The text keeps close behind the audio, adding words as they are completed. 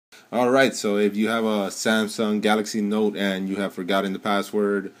Alright, so if you have a Samsung Galaxy Note and you have forgotten the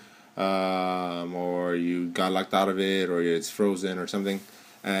password, or you got locked out of it, or it's frozen or something,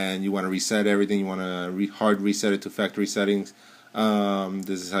 and you want to reset everything, you want to hard reset it to factory settings,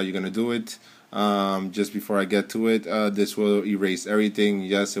 this is how you're going to do it. Just before I get to it, this will erase everything.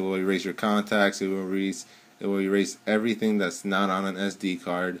 Yes, it will erase your contacts, it will erase everything that's not on an SD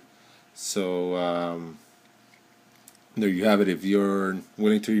card. So, there you have it. If you're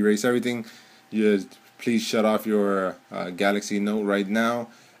willing to erase everything, just please shut off your Galaxy Note right now.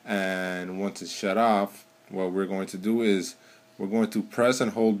 And once it's shut off, what we're going to do is we're going to press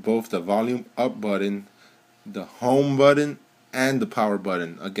and hold both the volume up button, the home button, and the power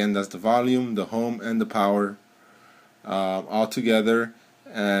button. Again, that's the volume, the home, and the power all together,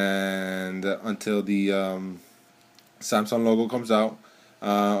 and until the Samsung logo comes out.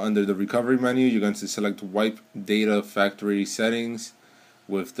 Under the recovery menu, you're going to select wipe data factory settings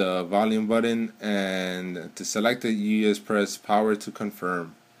with the volume button, and to select it, you just press power to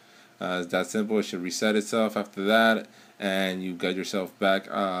confirm. It's that simple. It should reset itself after that, and you got yourself back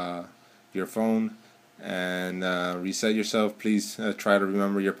your phone and reset yourself. Please try to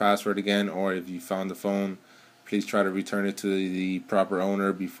remember your password again, or if you found the phone, please try to return it to the proper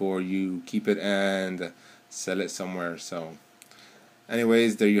owner before you keep it and sell it somewhere. So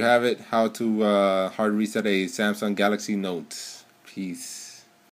anyways, there you have it. How to hard reset a Samsung Galaxy Note. Peace.